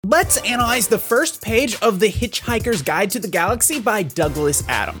let's analyze the first page of The Hitchhiker's Guide to the Galaxy by Douglas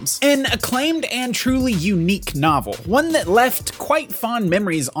Adams. An acclaimed and truly unique novel, one that left quite fond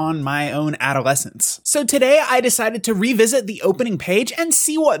memories on my own adolescence. So today I decided to revisit the opening page and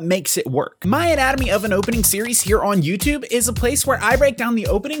see what makes it work. My Anatomy of an Opening series here on YouTube is a place where I break down the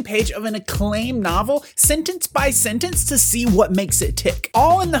opening page of an acclaimed novel sentence by sentence to see what makes it tick,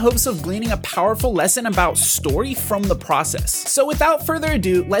 all in the hopes of gleaning a powerful lesson about story from the process. So without further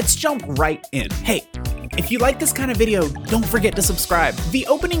ado, let's jump right in. Hey, if you like this kind of video, don't forget to subscribe. The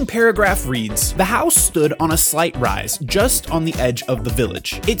opening paragraph reads, "The house stood on a slight rise, just on the edge of the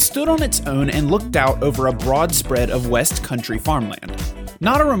village. It stood on its own and looked out over a broad spread of West Country farmland.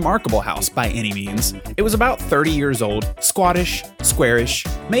 Not a remarkable house by any means. It was about 30 years old, squattish, squarish,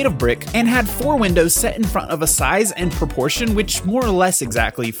 made of brick, and had 4 windows set in front of a size and proportion which more or less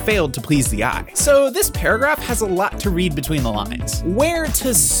exactly failed to please the eye." So this paragraph has a lot to read between the lines. Where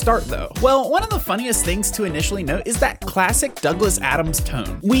to start though? Well, one of the funniest things to initially note is that classic Douglas Adams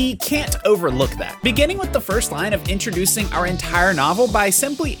tone. We can't overlook that. Beginning with the first line of introducing our entire novel by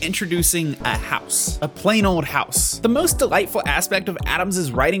simply introducing a house. A plain old house. The most delightful aspect of Adams'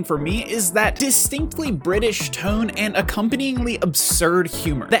 writing for me is that distinctly British tone and accompanyingly absurd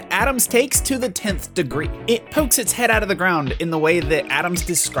humor that Adams takes to the 10th degree. It pokes its head out of the ground in the way that Adams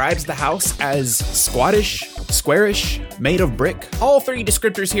describes the house as squattish, squarish, made of brick. All 3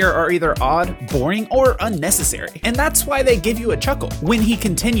 descriptors here are either odd, boring, or unnecessary, and that's why they give you a chuckle. When he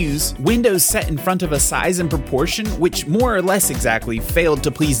continues, windows set in front of a size and proportion which more or less exactly failed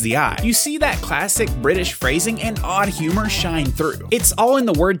to please the eye. You see that classic British phrasing and odd humor shine through. It's all in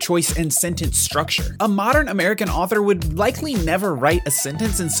the word choice and sentence structure. A modern American author would likely never write a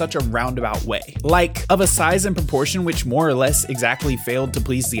sentence in such a roundabout way, like of a size and proportion which more or less exactly failed to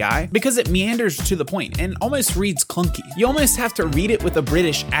please the eye, because it meanders to the point and almost reads clunky. You almost have to read it with a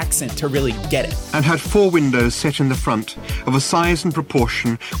British accent to really get it. "And had 4 windows set in the front of a size and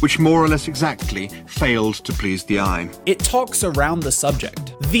proportion which more or less exactly failed to please the eye." It talks around the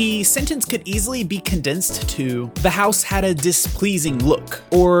subject. The sentence could easily be condensed to, "The house had a displeasing look,"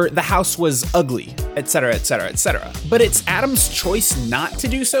 or "the house was ugly," etc., etc., etc. But it's Adams' choice not to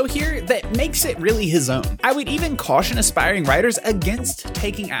do so here that makes it really his own. I would even caution aspiring writers against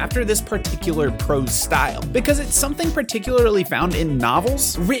taking after this particular prose style, because it's something particularly found in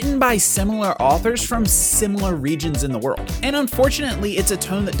novels written by similar authors from similar regions in the world. And unfortunately, it's a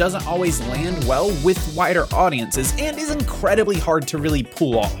tone that doesn't always land well with wider audiences and is incredibly hard to really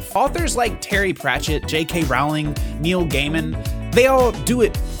pull off. Authors like Terry Pratchett, J.K. Rowling, Neil Gaiman, they all do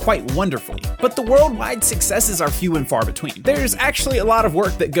it quite wonderfully, but the worldwide successes are few and far between. There's actually a lot of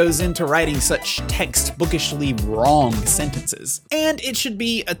work that goes into writing such textbookishly wrong sentences, and it should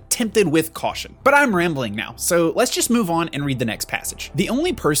be attempted with caution. But I'm rambling now, so let's just move on and read the next passage. "The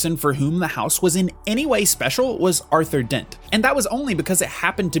only person for whom the house was in any way special was Arthur Dent, and that was only because it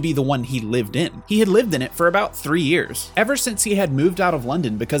happened to be the one he lived in. He had lived in it for about 3 years, ever since he had moved out of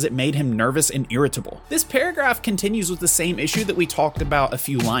London because it made him nervous and irritable." This paragraph continues with the same issue that we talked about a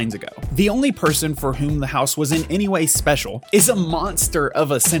few lines ago. The only person for whom the house was in any way special is a monster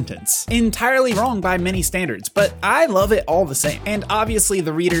of a sentence. Entirely wrong by many standards, but I love it all the same. And obviously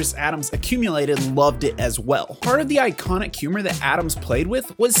the readers Adams accumulated loved it as well. Part of the iconic humor that Adams played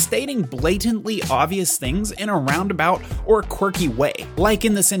with was stating blatantly obvious things in a roundabout or quirky way, like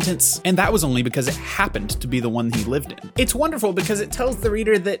in the sentence, "and that was only because it happened to be the one he lived in." It's wonderful because it tells the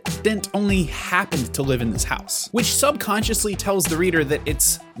reader that Dent only happened to live in this house, which subconsciously tells the reader that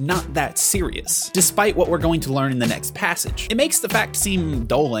it's not that serious, despite what we're going to learn in the next passage. It makes the fact seem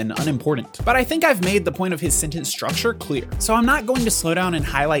dull and unimportant, but I think I've made the point of his sentence structure clear, so I'm not going to slow down and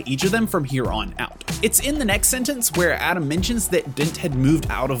highlight each of them from here on out. It's in the next sentence where Adam mentions that Dent had moved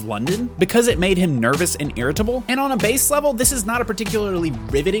out of London because it made him nervous and irritable, and on a base level, this is not a particularly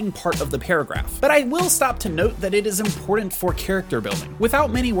riveting part of the paragraph, but I will stop to note that it is important for character building.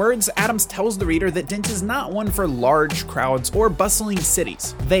 Without many words, Adams tells the reader that Dent is not one for large crowds or bustling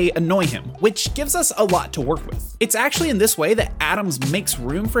cities. They annoy him, which gives us a lot to work with. It's actually in this way that Adams makes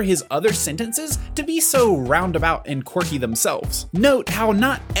room for his other sentences to be so roundabout and quirky themselves. Note how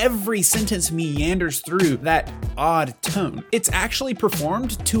not every sentence meanders through that odd tone. It's actually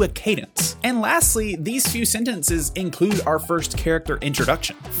performed to a cadence. And lastly, these few sentences include our first character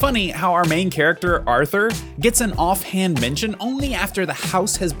introduction. Funny how our main character, Arthur, gets an offhand mention only after the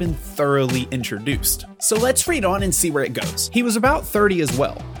house has been thoroughly introduced. So let's read on and see where it goes. He was about 30 as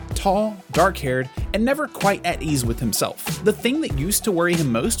well. tall, dark-haired, and never quite at ease with himself. The thing that used to worry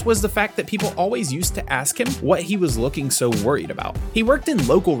him most was the fact that people always used to ask him what he was looking so worried about. He worked in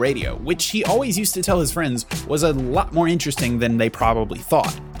local radio, which he always used to tell his friends was a lot more interesting than they probably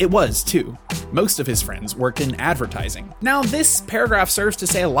thought. It was, too. Most of his friends worked in advertising. Now, this paragraph serves to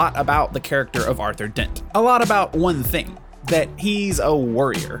say a lot about the character of Arthur Dent. A lot about one thing: that he's a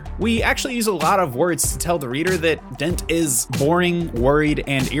worrier. We actually use a lot of words to tell the reader that Dent is boring, worried,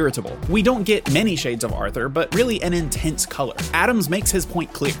 and irritable. We don't get many shades of Arthur, but really an intense color. Adams makes his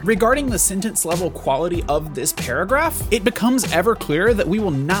point clear. Regarding the sentence level quality of this paragraph, it becomes ever clearer that we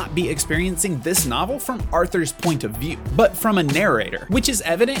will not be experiencing this novel from Arthur's point of view, but from a narrator, which is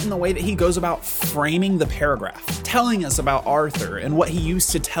evident in the way that he goes about framing the paragraph, telling us about Arthur and what he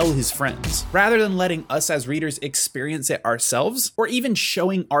used to tell his friends, rather than letting us as readers experience it ourselves, or even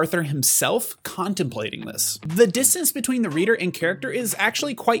showing Arthur himself contemplating this. The distance between the reader and character is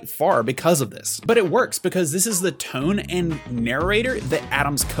actually quite far because of this, but it works because this is the tone and narrator that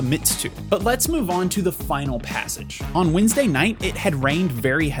Adams commits to. But let's move on to the final passage. On Wednesday night, it had rained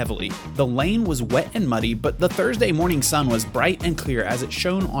very heavily. The lane was wet and muddy, but the Thursday morning sun was bright and clear as it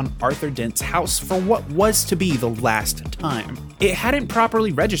shone on Arthur Dent's house for what was to be the last time. It hadn't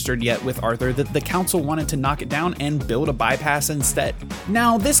properly registered yet with Arthur that the council wanted to knock it down and build a bypass instead.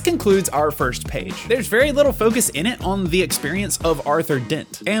 Now, this concludes our first page. There's very little focus in it on the experience of Arthur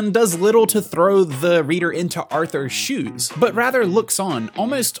Dent, and does little to throw the reader into Arthur's shoes, but rather looks on,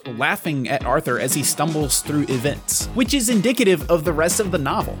 almost laughing at Arthur as he stumbles through events, which is indicative of the rest of the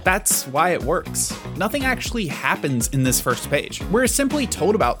novel. That's why it works. Nothing actually happens in this first page. We're simply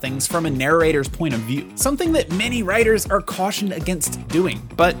told about things from a narrator's point of view, something that many writers are cautioned against doing.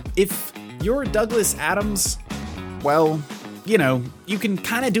 But if you're Douglas Adams, well, you know, you can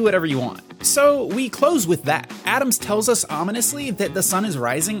kind of do whatever you want. So we close with that. Adams tells us ominously that the sun is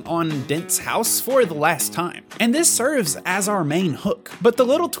rising on Dent's house for the last time. And this serves as our main hook. But the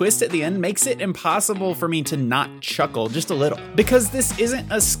little twist at the end makes it impossible for me to not chuckle just a little, because this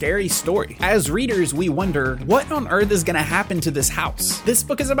isn't a scary story. As readers, we wonder, what on earth is gonna happen to this house? This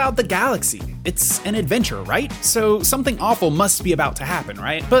book is about the galaxy. It's an adventure, right? So something awful must be about to happen,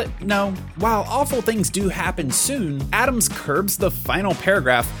 right? But no, while awful things do happen soon, Adams curbs the final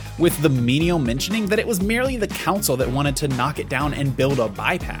paragraph with the menial mentioning that it was merely the council that wanted to knock it down and build a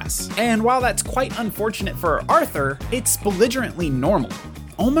bypass. And while that's quite unfortunate for Arthur, it's belligerently normal.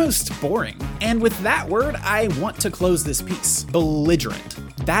 Almost boring. And with that word, I want to close this piece. Belligerent.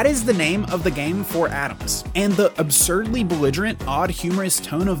 That is the name of the game for Adams. And the absurdly belligerent, odd, humorous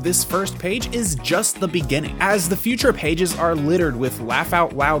tone of this first page is just the beginning, as the future pages are littered with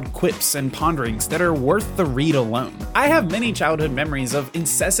laugh-out-loud quips and ponderings that are worth the read alone. I have many childhood memories of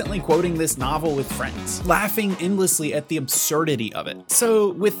incessantly quoting this novel with friends, laughing endlessly at the absurdity of it.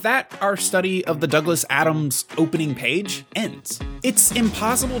 So with that, our study of the Douglas Adams opening page ends. It's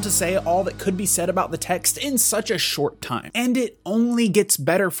impossible to say all that could be said about the text in such a short time, and it only gets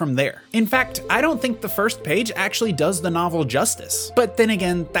better from there. In fact, I don't think the first page actually does the novel justice. But then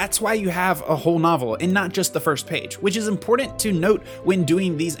again, that's why you have a whole novel and not just the first page, which is important to note when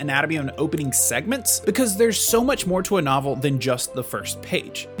doing these anatomy and opening segments, because there's so much more to a novel than just the first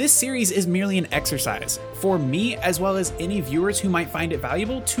page. This series is merely an exercise for me, as well as any viewers who might find it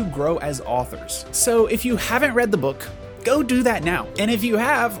valuable, to grow as authors. So if you haven't read the book, go do that now. And if you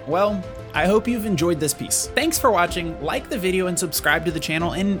have, well, I hope you've enjoyed this piece. Thanks for watching, like the video and subscribe to the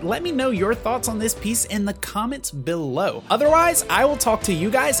channel, and let me know your thoughts on this piece in the comments below. Otherwise, I will talk to you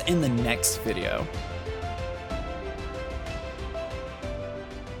guys in the next video.